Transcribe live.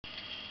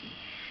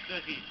You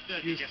think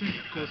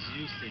because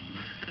you think.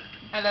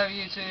 Hello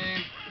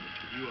YouTube,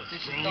 You are this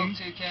is strong.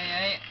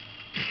 Dog2K8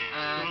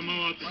 and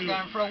we're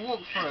going for a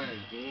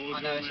walkthrough.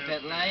 I know it's a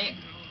bit late,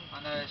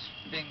 I know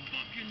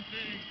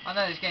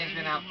this game's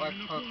been out for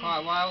quite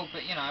a while,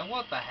 but you know,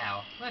 what the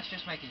hell, let's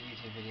just make a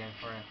YouTube video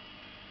for it.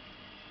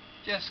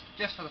 Just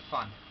for the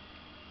fun.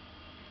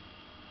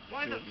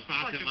 Why the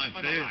fuck in my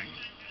face?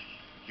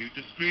 You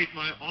disgrace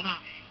my honor.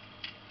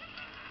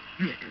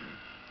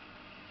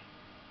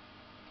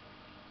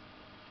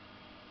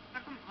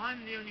 How come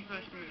I'm the only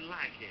person with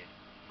lag here?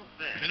 Not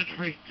fair.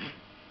 Penetrate.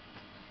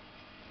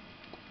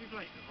 Who's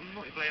like, I'm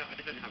not a player, I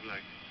don't have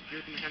lag.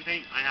 During the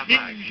campaign, I have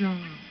lag.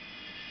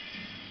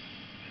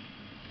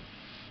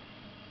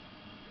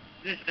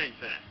 This ain't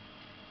fair.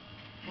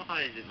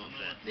 Why is it not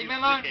fair? Leave me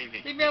alone!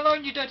 Leave me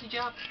alone, you dirty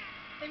job!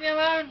 Leave me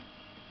alone!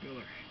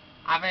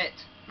 Have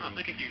it! Oh,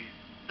 thank you.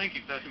 Thank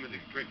you, person with a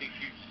great big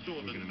huge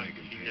sword and the fact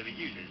that you never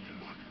use it.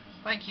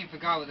 Thank you for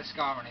the guy with a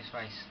scar on his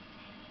face,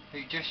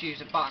 who just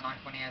used a butter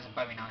knife when he has a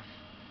bowie knife.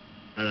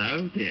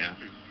 Hello, dear.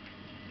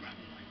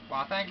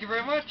 Well, thank you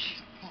very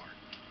much.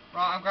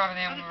 Right, I'm grabbing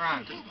the other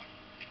around.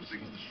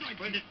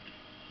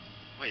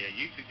 Oh yeah,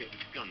 you two get the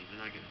guns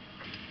and I get the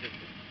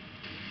pistols.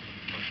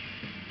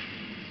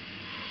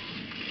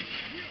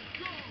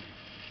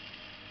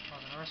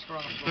 There's a risker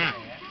on the floor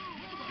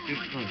here.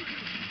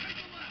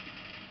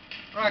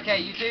 Right, okay,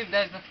 YouTube,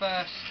 there's the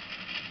first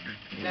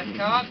death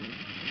card.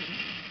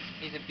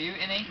 He's a beauty,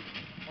 isn't he?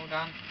 Well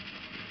done.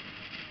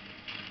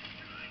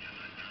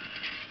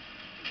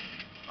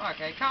 Right,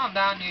 okay, calm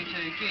down, you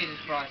two. Jesus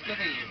Christ, look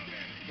at you.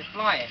 You're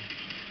flying.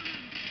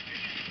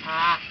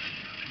 Ah.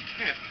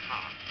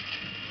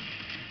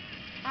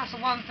 That's the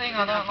one thing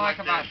I don't like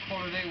about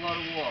Call of Duty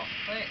World of War.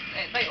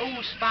 They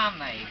all spam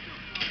me.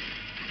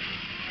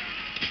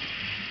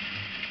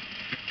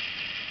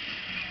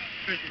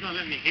 Chris, it's not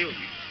letting me heal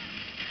you.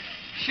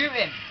 Shoot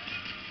him.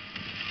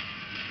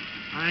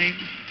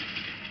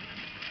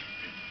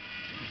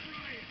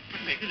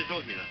 They could have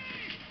told me that.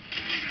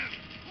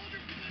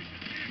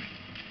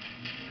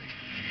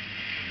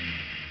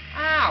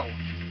 Ow!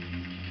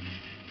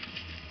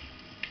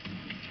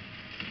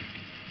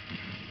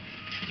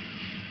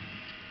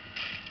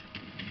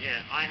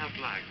 Yeah, I have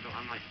lag, so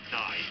I might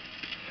die.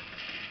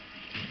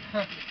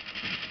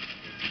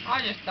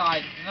 I just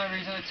died for no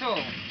reason at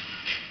all.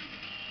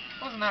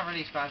 Wasn't that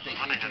really spastic,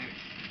 YouTube?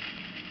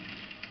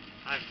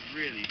 I'm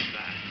really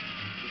bad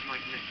with my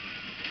connection.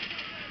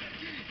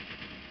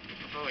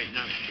 Oh wait,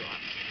 no, it's got.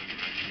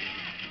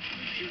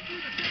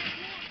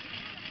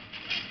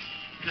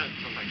 No, it's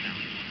gone back down.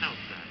 How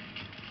sad.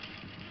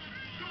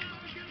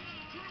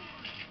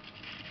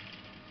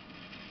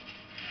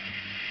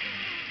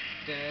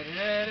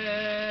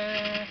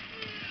 Da-da-da-da.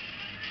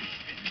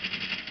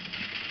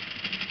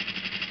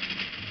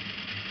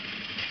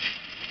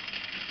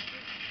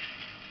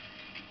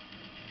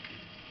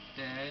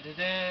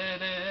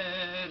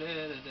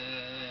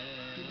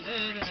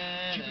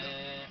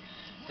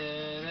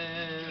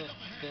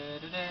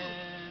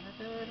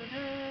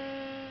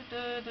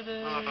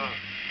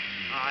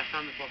 I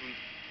found the problem.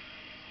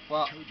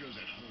 What? I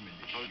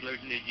was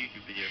loading a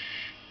YouTube video.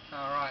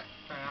 Alright,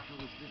 fair enough.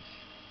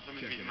 Some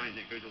of the mind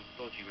that goes all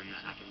dodgy when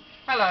that happens.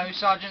 Hello,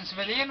 Sergeant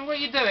Civilian, what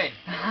are you doing?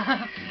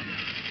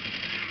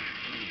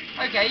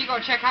 Okay, you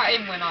gotta check out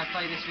him when I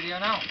play this video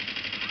now.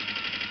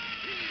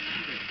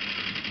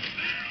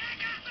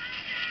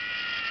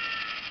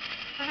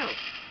 What the hell?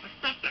 I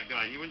stabbed that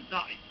guy and he wouldn't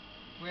die.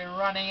 We're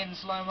running in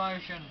slow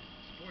motion.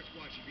 Support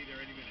squad should be there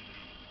any minute now.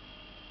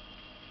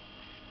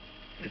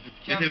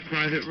 It's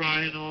Private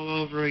Ryan all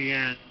over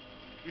again.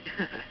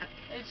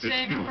 It's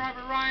Saving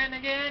Private Ryan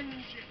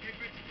again.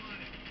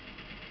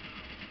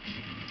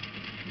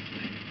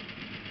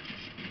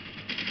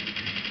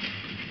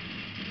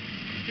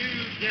 To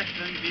death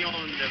and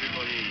beyond,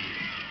 everybody.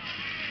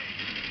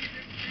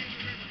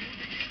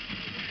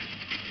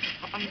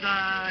 Come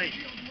die.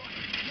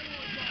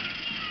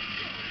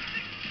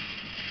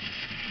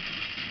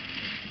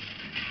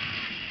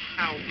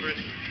 Ow, Chris.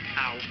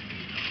 Ow.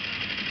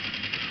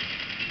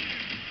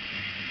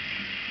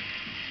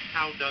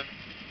 Ow, Doug.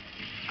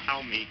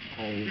 Ow, me.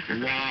 Oh,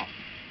 wow.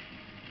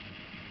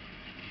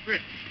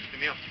 Chris,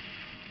 get me up.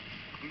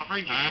 I'm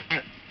behind you.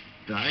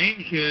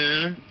 Thank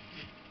you.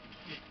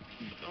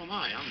 So am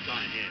I. I'm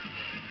dying here.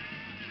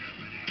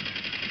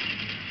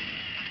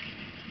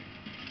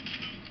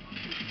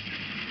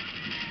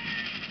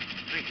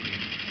 Thank you.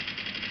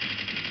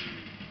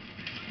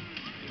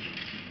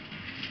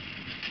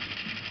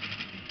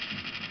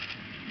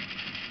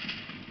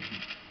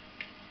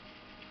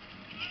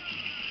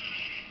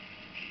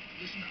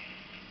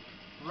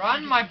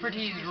 Run, my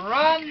pretties,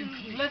 run!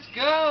 Let's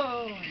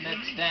go!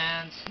 Let's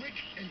dance.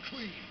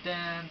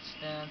 Dance,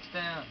 dance,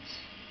 dance.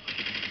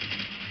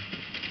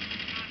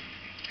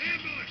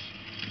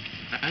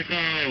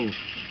 Echo!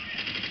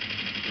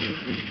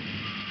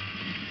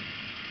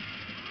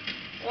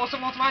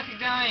 Awesome automatic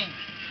dying!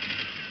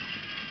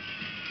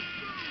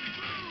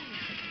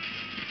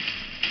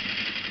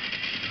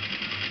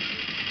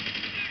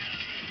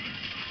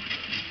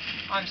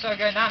 I'm so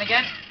going down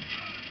again.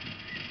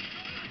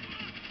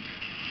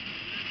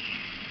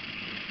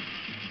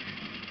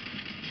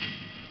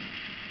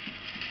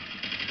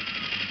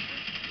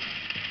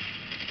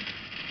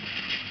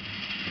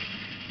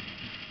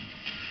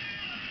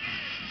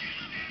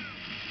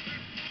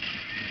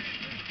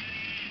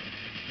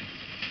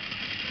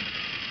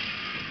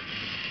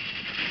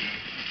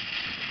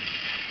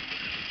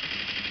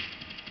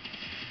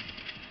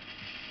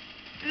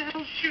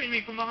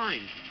 you from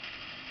behind.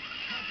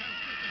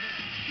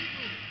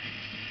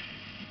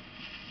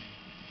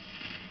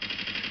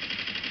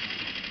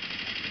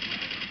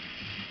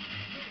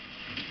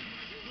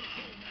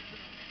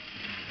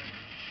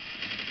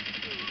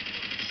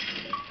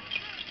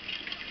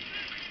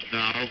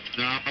 No.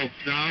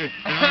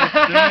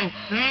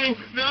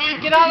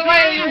 Get out of the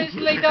way or you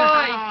instantly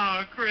die!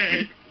 Oh,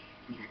 Chris.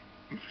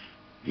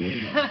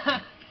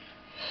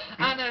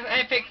 And an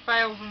epic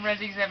fail from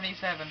Resi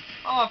 77.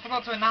 Oh, I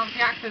forgot to announce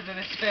the actors of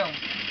this film.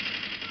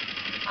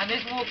 And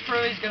this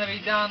walkthrough is going to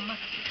be done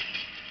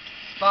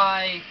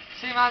by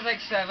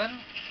SimAzX7,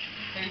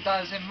 who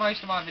does in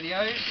most of my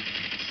videos,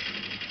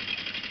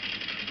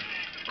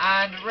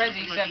 and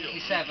Resi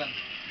 77,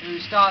 who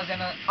stars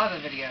in other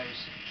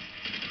videos.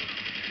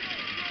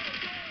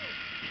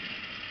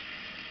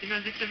 Right,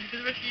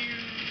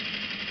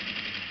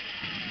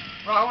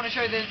 I want to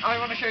show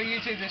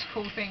YouTube this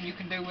cool thing you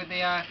can do with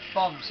the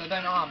bomb, so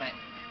don't arm it.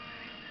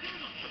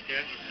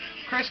 Okay.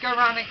 Chris, go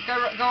around it,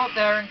 go up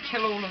there and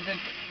kill all of them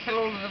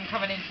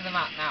coming into the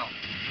map now.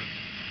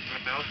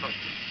 Okay, I'll stop.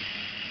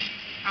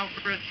 Out,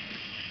 Chris.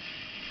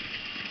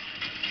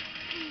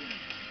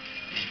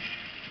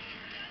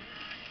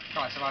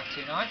 Right, so I have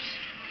 2 knives.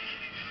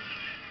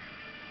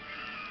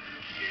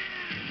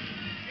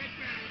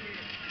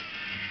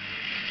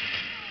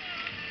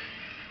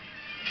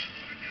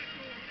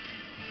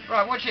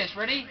 Right, watch this,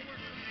 ready?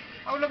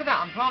 Oh, look at that,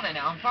 I'm planting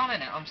it, I'm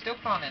still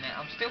planting it.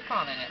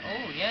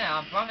 Oh,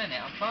 yeah, I'm planting it.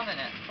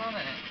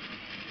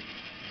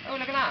 Oh,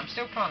 look at that, I'm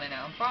still planting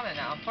it. Oh,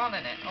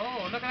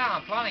 look at that,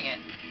 I'm planting it.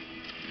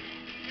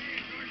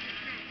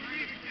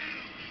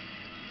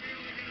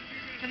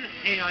 Can the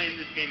AI in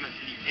this game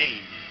actually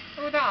aim?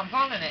 Look at that, I'm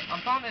planting it.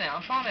 Look,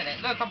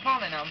 I'm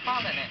planting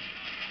it.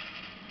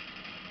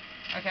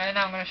 Okay,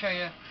 now I'm going to show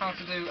you how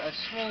to do a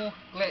small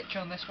glitch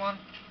on this one.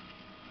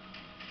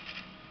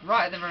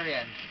 Right at the very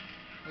end.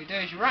 What you do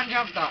is you run,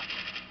 jump, duck.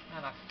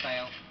 And I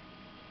fail.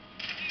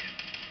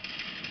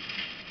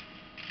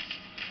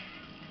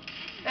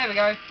 There we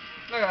go.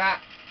 Look at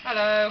that.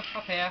 Hello,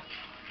 up here.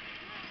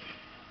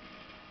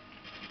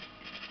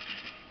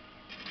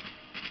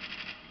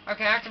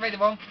 Okay, activate the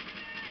bomb.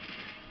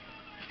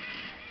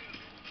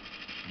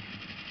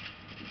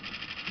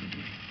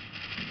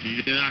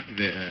 You didn't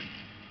activate it.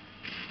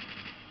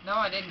 No,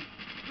 I didn't.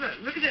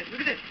 Look at it.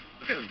 Look at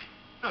them.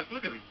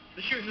 Look at them.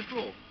 They're shooting the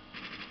floor.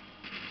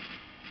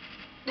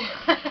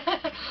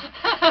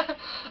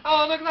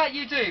 Oh, look at that,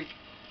 YouTube.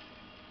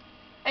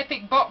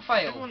 Epic bot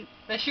fail.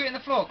 They're shooting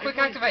the floor. Quick,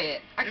 activate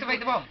it. Activate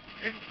the bomb.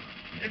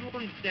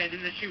 Everyone's dead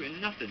and they're shooting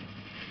nothing.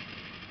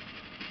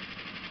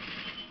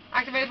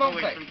 Activate the bomb,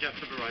 wait, quick. from Jeff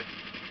to the right.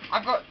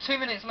 I've got 2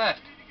 minutes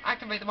left.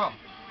 Activate the bomb.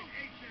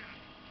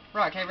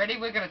 Right, okay, ready?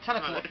 We're going to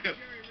teleport. Right, let's go.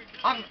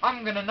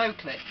 I'm going to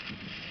no-clip.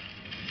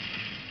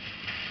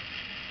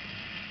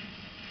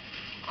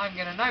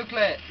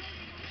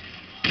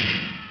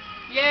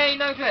 Yay,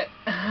 no-clip.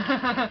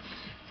 Ow!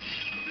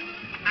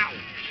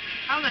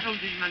 How the hell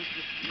did you manage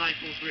to knife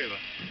all 3 of us?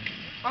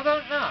 I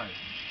don't know.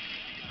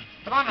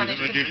 But I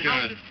managed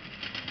to...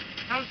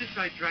 How's this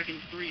guy dragging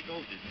 3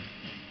 soldiers?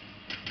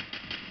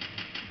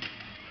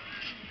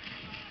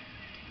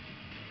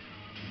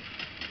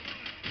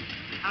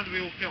 How do we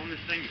all fit on the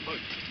same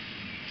boat?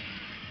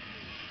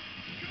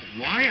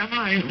 Why am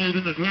I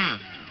holding the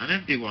ground? An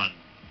empty one.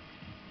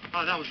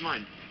 Oh, that was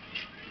mine.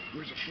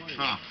 Where's the fire?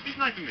 Ah. Who's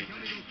knifing me?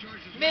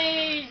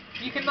 Me!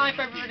 You can knife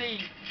everybody.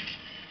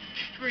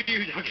 Screw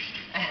you, Doug.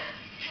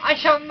 I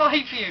shall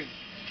knife you.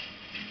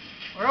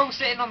 We're all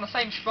sitting on the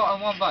same spot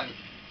on one boat.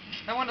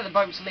 No wonder the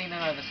boat's leaning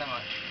over so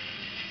much.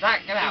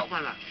 Zach, get out.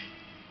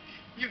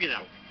 You get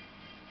out.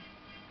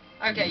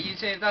 Okay,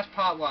 YouTube, that's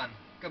part 1.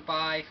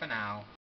 Goodbye for now.